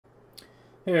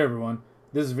Hey everyone,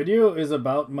 this video is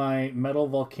about my metal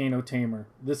Volcano Tamer.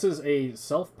 This is a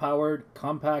self-powered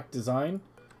compact design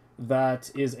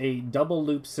that is a double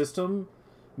loop system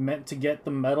meant to get the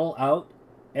metal out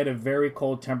at a very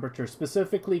cold temperature,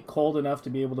 specifically cold enough to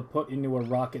be able to put into a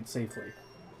rocket safely.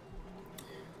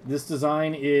 This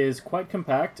design is quite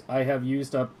compact. I have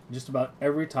used up just about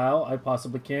every tile I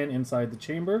possibly can inside the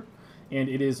chamber, and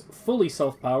it is fully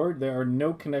self-powered. There are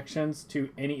no connections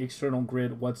to any external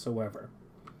grid whatsoever.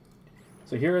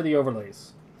 So here are the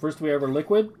overlays. First we have our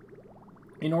liquid.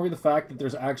 Ignoring the fact that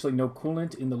there's actually no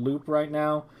coolant in the loop right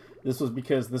now. This was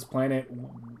because this planet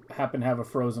happened to have a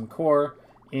frozen core,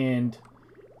 and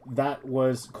that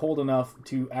was cold enough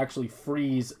to actually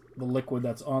freeze the liquid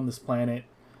that's on this planet,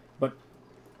 but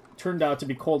turned out to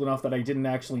be cold enough that I didn't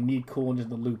actually need coolant in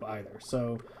the loop either.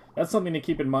 So that's something to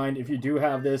keep in mind. If you do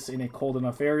have this in a cold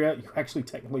enough area, you actually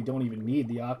technically don't even need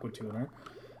the aqua tuner.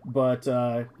 But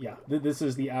yeah, this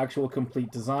is the actual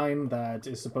complete design that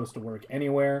is supposed to work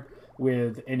anywhere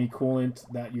with any coolant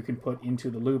that you can put into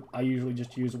the loop. I usually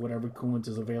just use whatever coolant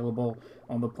is available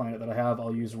on the planet that I have.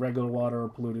 I'll use regular water or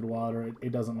polluted water.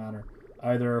 It doesn't matter.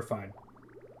 Either are fine.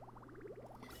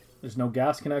 There's no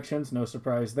gas connections. No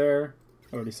surprise there.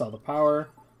 Already saw the power.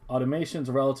 Automation's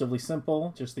relatively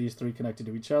simple. Just these three connected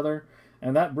to each other.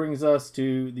 And that brings us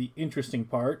to the interesting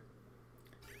part,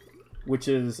 which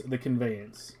is the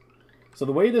conveyance. So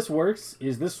the way this works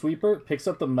is this sweeper picks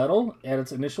up the metal at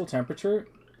its initial temperature,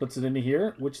 puts it into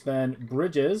here, which then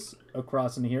bridges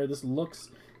across into here. This looks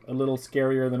a little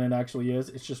scarier than it actually is.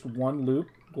 It's just one loop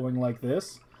going like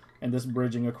this, and this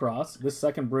bridging across. This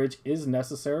second bridge is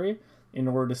necessary in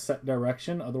order to set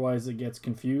direction, otherwise it gets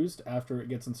confused after it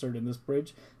gets inserted in this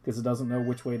bridge because it doesn't know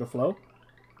which way to flow.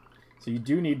 So you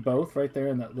do need both right there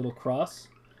in that little cross.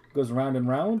 Goes round and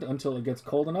round until it gets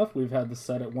cold enough. We've had this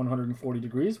set at 140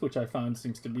 degrees, which I found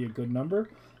seems to be a good number.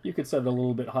 You could set it a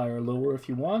little bit higher or lower if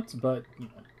you want, but you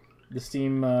know, the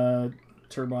steam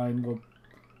turbine will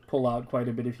pull out quite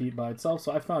a bit of heat by itself.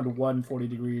 So I found 140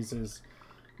 degrees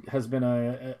has been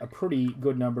a pretty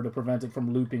good number to prevent it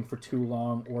from looping for too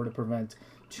long or to prevent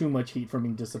too much heat from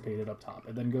being dissipated up top.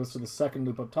 It then goes to the second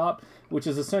loop up top, which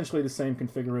is essentially the same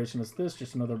configuration as this,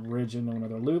 just another bridge into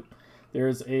another loop.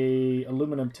 There's a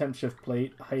aluminum temp shift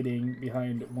plate hiding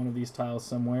behind one of these tiles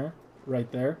somewhere,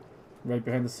 right there, right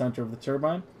behind the center of the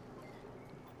turbine.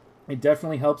 It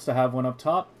definitely helps to have one up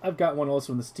top. I've got one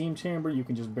also in the steam chamber. You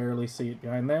can just barely see it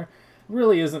behind there.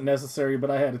 Really isn't necessary,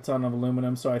 but I had a ton of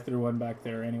aluminum, so I threw one back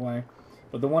there anyway.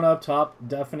 But the one up top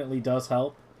definitely does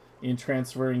help in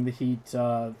transferring the heat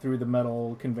through the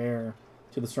metal conveyor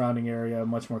to the surrounding area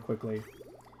much more quickly.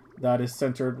 That is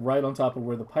centered right on top of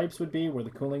where the pipes would be, where the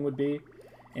cooling would be.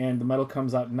 And the metal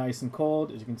comes out nice and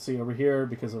cold. As you can see over here,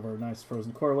 because of our nice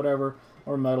frozen core or whatever,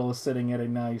 our metal is sitting at a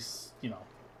nice, you know,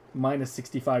 minus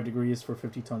 65 degrees for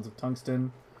 50 tons of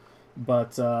tungsten.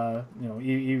 But, you know,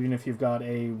 even if you've got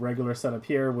a regular setup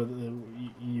here, with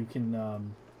you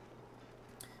can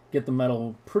get the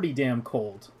metal pretty damn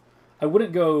cold. I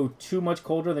wouldn't go too much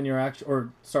colder than your actual,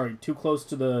 or sorry, too close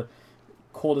to the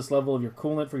coldest level of your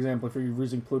coolant. For example, if you're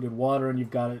using polluted water and you've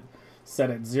got it set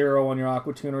at 0 on your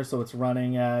aqua tuner, so it's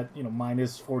running at, you know,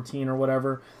 minus 14 or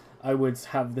whatever, I would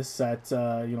have this set,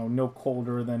 you know, no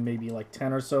colder than maybe like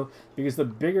 10 or so, because the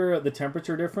bigger the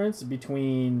temperature difference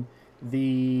between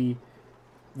the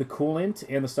coolant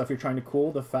and the stuff you're trying to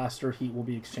cool, the faster heat will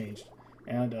be exchanged.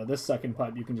 And this second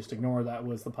pipe, you can just ignore. That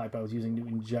was the pipe I was using to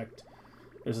inject.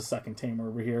 There's a second tamer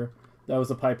over here. That was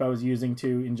the pipe I was using to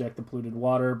inject the polluted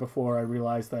water before I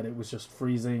realized that it was just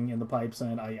freezing in the pipes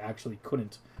and I actually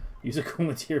couldn't use a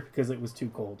coolant here because it was too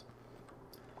cold.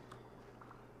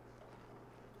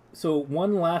 So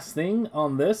one last thing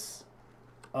on this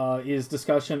is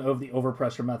discussion of the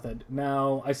overpressure method.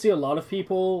 Now, I see a lot of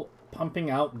people pumping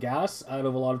out gas out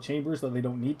of a lot of chambers that they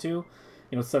don't need to.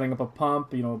 You know, setting up a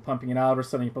pump, you know, pumping it out or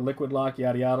setting up a liquid lock,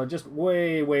 yada yada. Just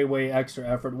way extra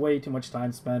effort, way too much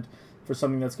time spent for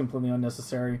something that's completely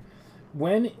unnecessary.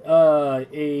 When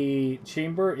a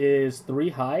chamber is 3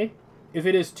 high, if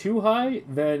it is too high,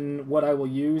 then what I will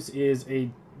use is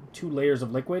 2 layers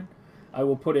of liquid. I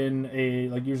will put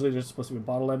in like usually there's supposed to be a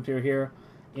bottle emptier here,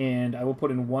 and I will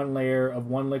put in 1 layer of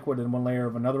one liquid and 1 layer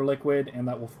of another liquid, and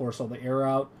that will force all the air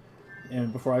out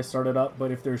and before I start it up.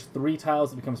 But if there's 3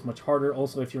 tiles, it becomes much harder.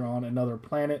 Also, if you're on another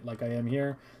planet like I am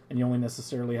here, and you only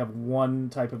necessarily have 1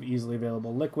 type of easily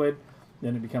available liquid,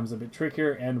 then it becomes a bit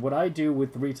trickier. And what I do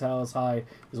with 3 tiles high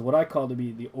is what I call to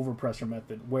be the overpressure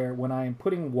method, where when I am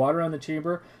putting water on the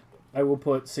chamber, I will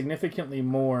put significantly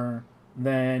more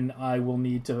than I will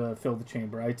need to fill the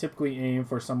chamber. I typically aim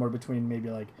for somewhere between maybe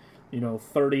like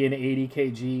 30 and 80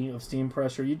 kg of steam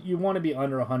pressure. You want to be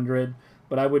under 100,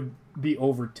 but I would be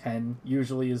over 10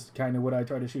 usually is kind of what I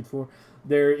try to shoot for.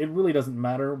 It really doesn't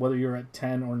matter whether you're at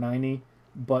 10 or 90,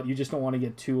 but you just don't want to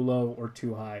get too low or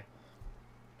too high.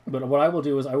 But what I will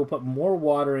do is I will put more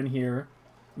water in here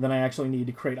than I actually need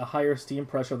to create a higher steam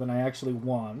pressure than I actually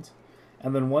want.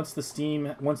 And then once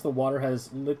the water has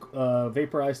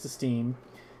vaporized to steam,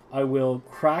 I will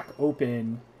crack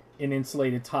open an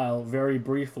insulated tile very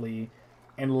briefly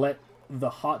and let the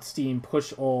hot steam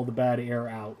push all the bad air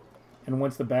out. And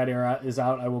once the bad air is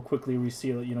out, I will quickly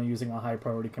reseal it, using a high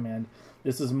priority command.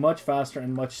 This is much faster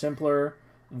and much simpler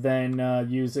than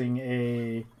using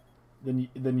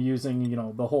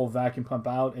the whole vacuum pump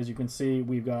out. As you can see,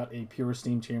 we've got a pure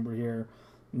steam chamber here,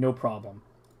 no problem.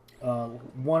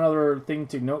 One other thing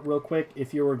to note real quick,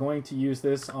 if you were going to use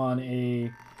this on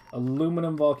a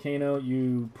aluminum volcano,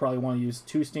 you probably want to use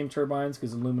 2 steam turbines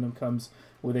because aluminum comes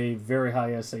with a very high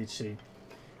SHC.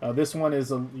 This one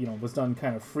is was done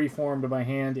kind of free-formed by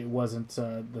hand. It wasn't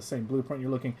the same blueprint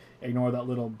you're looking. Ignore that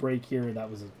little break here. That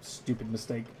was a stupid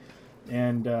mistake.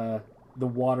 And the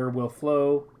water will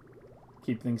flow,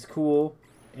 keep things cool,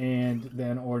 and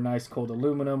then our nice cold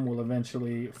aluminum will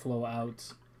eventually flow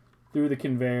out through the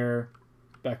conveyor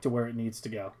back to where it needs to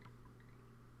go.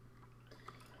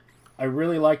 I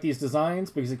really like these designs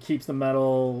because it keeps the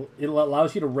metal, it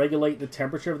allows you to regulate the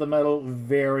temperature of the metal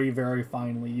very, very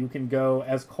finely. You can go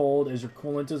as cold as your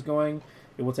coolant is going.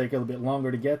 It will take a little bit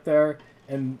longer to get there.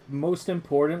 And most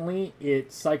importantly,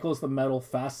 it cycles the metal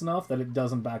fast enough that it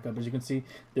doesn't back up. As you can see,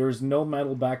 there is no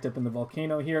metal backed up in the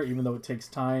volcano here, even though it takes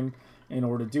time in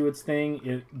order to do its thing.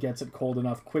 It gets it cold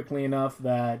enough quickly enough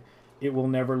that it will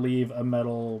never leave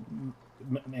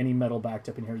any metal backed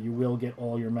up in here. You will get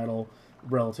all your metal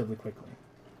relatively quickly.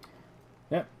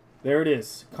 Yep, there it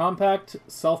is. Compact,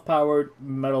 self-powered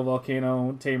metal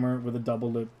volcano tamer with a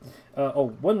double loop.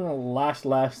 One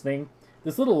last thing.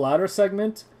 This little ladder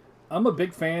segment, I'm a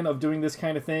big fan of doing this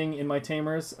kind of thing in my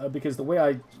tamers because the way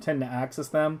I tend to access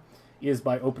them is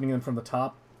by opening them from the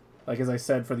top, like as I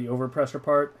said for the overpressure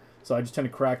part. So I just tend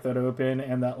to crack that open,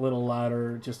 and that little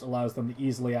ladder just allows them to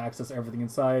easily access everything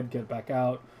inside, get back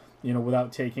out,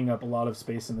 without taking up a lot of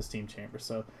space in the steam chamber.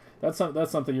 So that's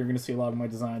something you're going to see a lot of my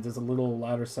designs, is a little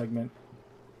ladder segment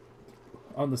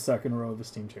on the second row of the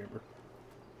steam chamber.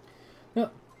 Yeah.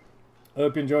 I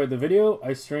hope you enjoyed the video.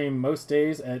 I stream most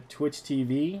days at Twitch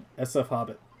TV, SF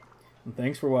Hobbit. And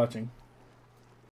thanks for watching.